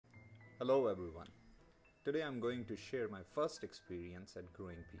Hello everyone. Today I'm going to share my first experience at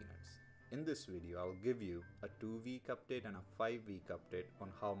growing peanuts. In this video I'll give you a 2-week update and a 5-week update on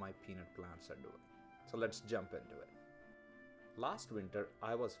how my peanut plants are doing. So let's jump into it. Last winter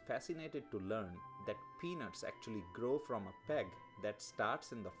I was fascinated to learn that peanuts actually grow from a peg that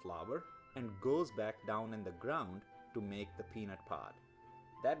starts in the flower and goes back down in the ground to make the peanut pod.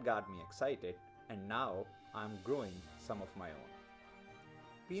 That got me excited and now I'm growing some of my own.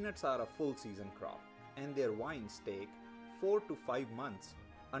 Peanuts are a full season crop and their vines take 4 to 5 months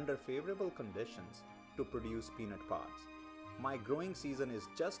under favorable conditions to produce peanut pods. My growing season is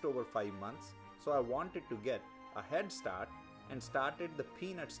just over 5 months, so I wanted to get a head start and started the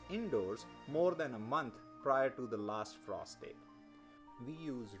peanuts indoors more than a month prior to the last frost date. We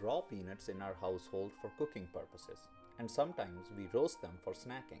use raw peanuts in our household for cooking purposes, and sometimes we roast them for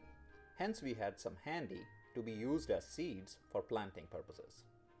snacking. Hence we had some handy to be used as seeds for planting purposes.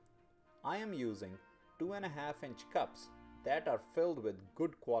 I am using 2.5-inch cups that are filled with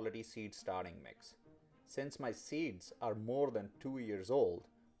good quality seed starting mix. Since my seeds are more than 2 years old,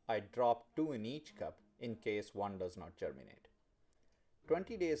 I drop 2 in each cup in case one does not germinate.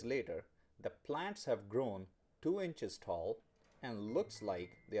 20 days later, the plants have grown 2 inches tall and looks like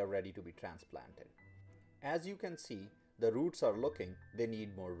they are ready to be transplanted. As you can see, the roots are looking they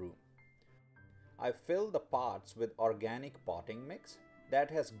need more room. I fill the pots with organic potting mix that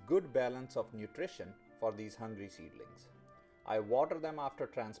has good balance of nutrition for these hungry seedlings. I water them after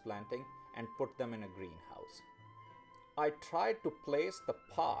transplanting and put them in a greenhouse. I tried to place the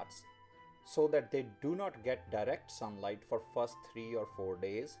pots so that they do not get direct sunlight for first 3 or 4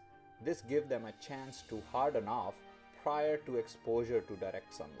 days. This gives them a chance to harden off prior to exposure to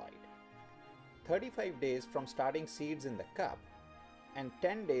direct sunlight. 35 days from starting seeds in the cup and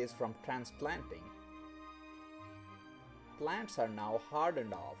 10 days from transplanting, plants are now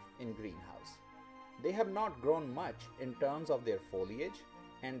hardened off in greenhouse. They have not grown much in terms of their foliage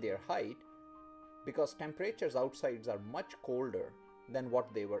and their height because temperatures outside are much colder than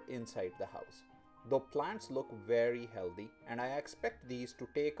what they were inside the house. Though plants look very healthy and I expect these to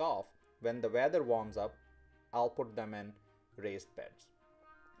take off when the weather warms up, I'll put them in raised beds.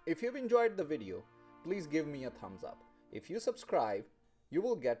 If you've enjoyed the video, please give me a thumbs up. If you subscribe, you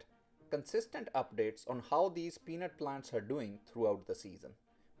will get consistent updates on how these peanut plants are doing throughout the season.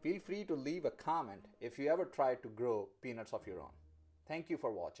 Feel free to leave a comment if you ever tried to grow peanuts of your own. Thank you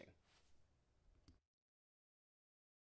for watching.